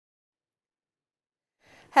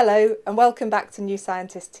Hello and welcome back to New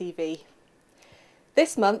Scientist TV.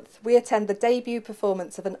 This month we attend the debut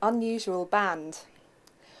performance of an unusual band.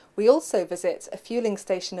 We also visit a fueling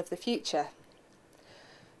station of the future.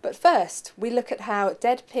 But first we look at how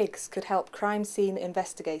dead pigs could help crime scene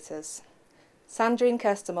investigators. Sandrine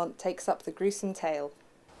Kerstemont takes up the gruesome tale.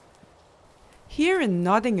 Here in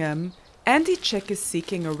Nottingham, Andy Chick is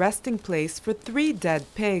seeking a resting place for 3 dead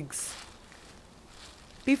pigs.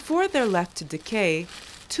 Before they're left to decay,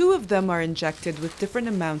 2 of them are injected with different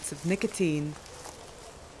amounts of nicotine.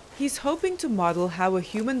 He's hoping to model how a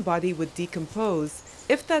human body would decompose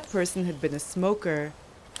if that person had been a smoker.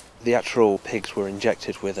 The actual pigs were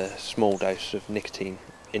injected with a small dose of nicotine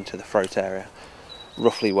into the throat area,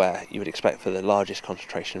 roughly where you would expect for the largest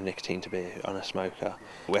concentration of nicotine to be on a smoker.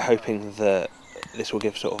 We're hoping that this will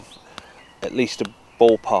give sort of at least a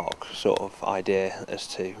ballpark sort of idea as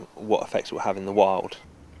to what effects it will have in the wild.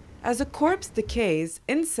 As a corpse decays,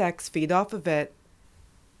 insects feed off of it.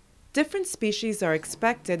 Different species are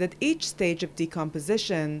expected at each stage of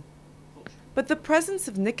decomposition. But the presence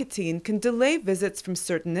of nicotine can delay visits from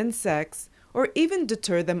certain insects or even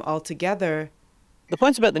deter them altogether. The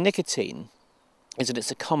point about the nicotine is that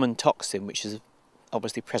it's a common toxin which is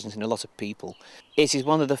obviously present in a lot of people. It is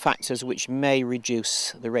one of the factors which may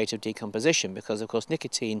reduce the rate of decomposition because, of course,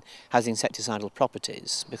 nicotine has insecticidal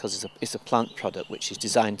properties because it's a plant product which is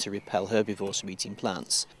designed to repel herbivores from eating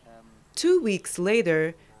plants. 2 weeks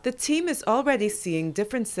later, the team is already seeing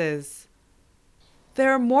differences.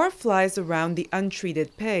 There are more flies around the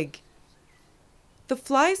untreated pig. The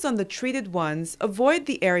flies on the treated ones avoid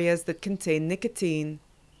the areas that contain nicotine.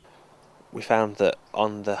 We found that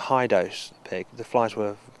on the high dose pig, the flies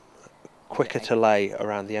were quicker to lay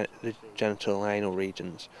around the genital and anal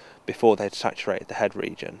regions before they'd saturated the head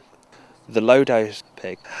region. The low dose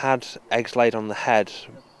pig had eggs laid on the head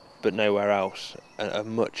but nowhere else, at a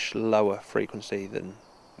much lower frequency than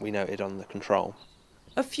we noted on the control.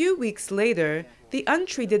 A few weeks later, the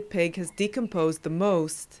untreated pig has decomposed the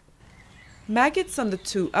most. Maggots on the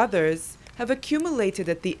 2 others have accumulated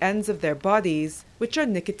at the ends of their bodies, which are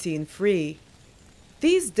nicotine-free.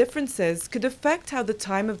 These differences could affect how the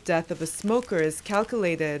time of death of a smoker is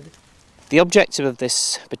calculated. The objective of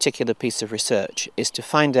this particular piece of research is to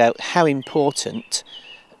find out how important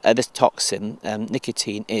this toxin,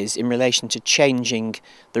 nicotine, is in relation to changing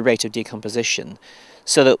the rate of decomposition,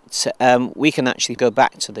 so that we can actually go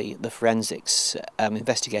back to the forensics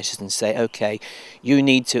investigators and say, okay, you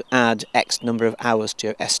need to add X number of hours to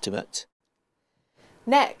your estimate.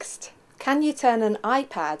 Next, can you turn an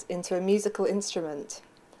iPad into a musical instrument?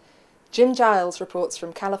 Jim Giles reports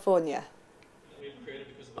from California.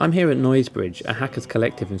 I'm here at Noisebridge, a hackers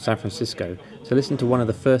collective in San Francisco, to listen to one of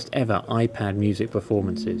the first ever iPad music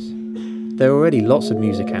performances. There are already lots of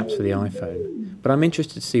music apps for the iPhone, but I'm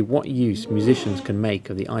interested to see what use musicians can make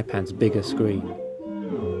of the iPad's bigger screen.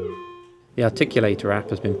 The Articulator app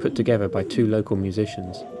has been put together by 2 local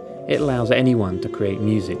musicians. It allows anyone to create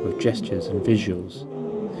music with gestures and visuals.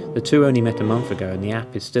 The 2 only met a month ago and the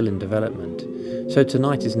app is still in development, so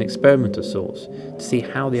tonight is an experiment of sorts to see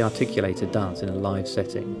how the Articulator does in a live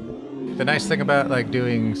setting. The nice thing about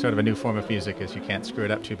doing sort of a new form of music is you can't screw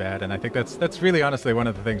it up too bad, and I think that's really honestly one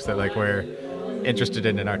of the things that we're interested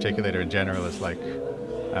in Articulator in general is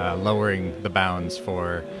lowering the bounds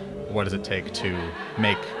for what does it take to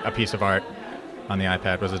make a piece of art on the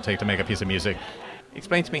iPad, what does it take to make a piece of music.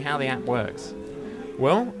 Explain to me how the app works.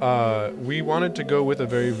 Well, we wanted to go with a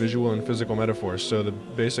very visual and physical metaphor, so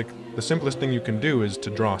the simplest thing you can do is to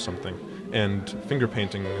draw something, and finger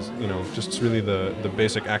painting is, just really the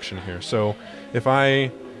basic action here. So if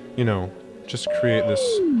I, just create this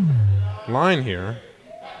line here,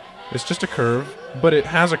 it's just a curve, but it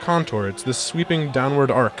has a contour. It's this sweeping downward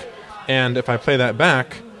arc, and if I play that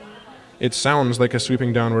back, it sounds like a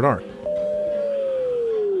sweeping downward arc.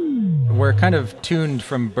 We're kind of tuned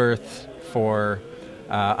from birth for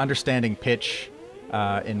understanding pitch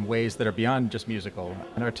in ways that are beyond just musical.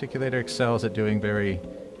 An Articulator excels at doing very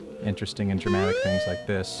interesting and dramatic things like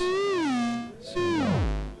this. So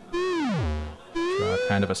draw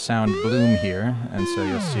kind of a sound bloom here, and so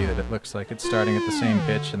you'll see that it looks like it's starting at the same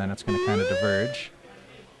pitch and then it's going to kind of diverge.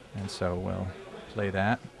 And so we'll play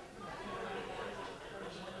that.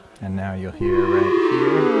 And now you'll hear right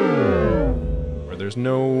here. There's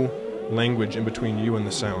no language in between you and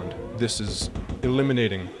the sound. This is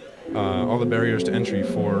eliminating all the barriers to entry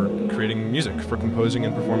for creating music, for composing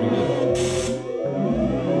and performing music.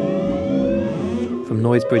 From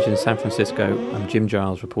Noisebridge in San Francisco, I'm Jim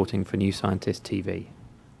Giles reporting for New Scientist TV.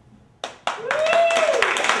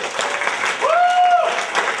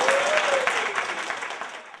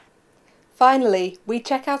 Finally, we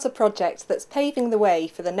check out a project that's paving the way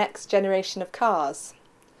for the next generation of cars.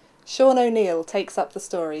 Sean O'Neill takes up the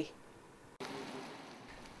story.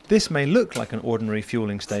 This may look like an ordinary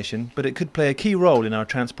fuelling station, but it could play a key role in our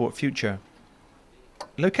transport future.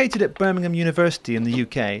 Located at Birmingham University in the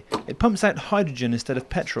UK, it pumps out hydrogen instead of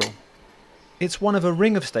petrol. It's one of a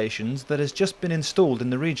ring of stations that has just been installed in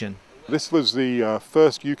the region. This was the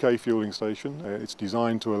first UK fuelling station. It's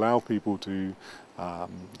designed to allow people to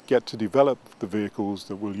get to develop the vehicles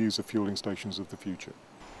that will use the fuelling stations of the future.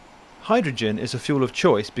 Hydrogen is a fuel of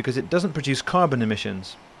choice because it doesn't produce carbon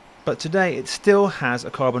emissions, but today it still has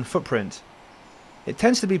a carbon footprint. It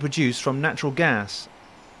tends to be produced from natural gas,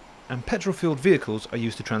 and petrol-fueled vehicles are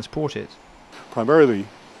used to transport it. Primarily,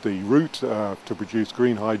 the route to produce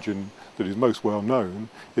green hydrogen that is most well known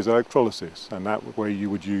is electrolysis, and that way you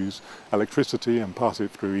would use electricity and pass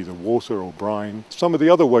it through either water or brine. Some of the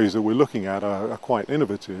other ways that we're looking at are quite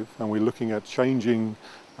innovative, and we're looking at changing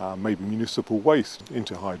maybe municipal waste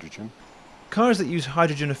into hydrogen. Cars that use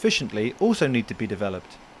hydrogen efficiently also need to be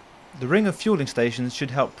developed. The ring of fueling stations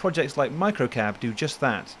should help projects like Microcab do just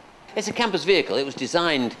that. It's a campus vehicle. It was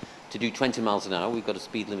designed to do 20 miles an hour. We've got a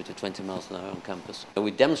speed limit of 20 miles an hour on campus. And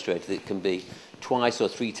we demonstrated it can be twice or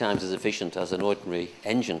 3 times as efficient as an ordinary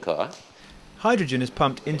engine car. Hydrogen is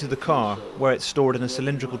pumped into the car, where it's stored in a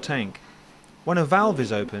cylindrical tank. When a valve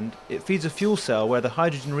is opened, it feeds a fuel cell where the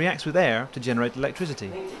hydrogen reacts with air to generate electricity.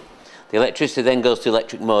 The electricity then goes to the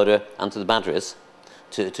electric motor and to the batteries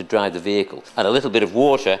to drive the vehicle. And a little bit of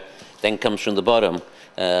water then comes from the bottom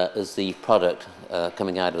as the product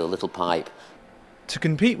coming out of a little pipe. To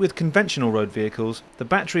compete with conventional road vehicles, the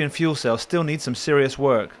battery and fuel cell still need some serious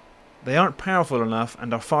work. They aren't powerful enough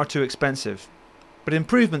and are far too expensive. But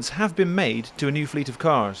improvements have been made to a new fleet of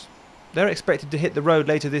cars. They're expected to hit the road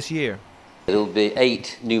later this year. There will be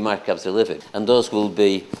 8 new microcabs delivered, and those will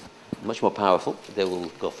be much more powerful. They will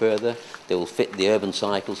go further, they will fit the urban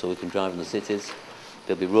cycle so we can drive in the cities.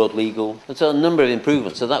 They'll be road legal, and so a number of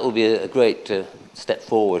improvements. So that will be a great step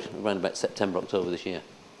forward around about September, October this year.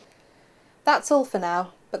 That's all for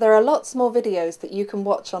now, but there are lots more videos that you can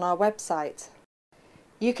watch on our website.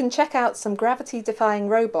 You can check out some gravity-defying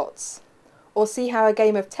robots, or see how a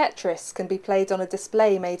game of Tetris can be played on a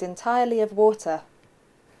display made entirely of water.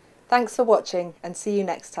 Thanks for watching, and see you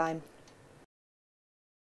next time.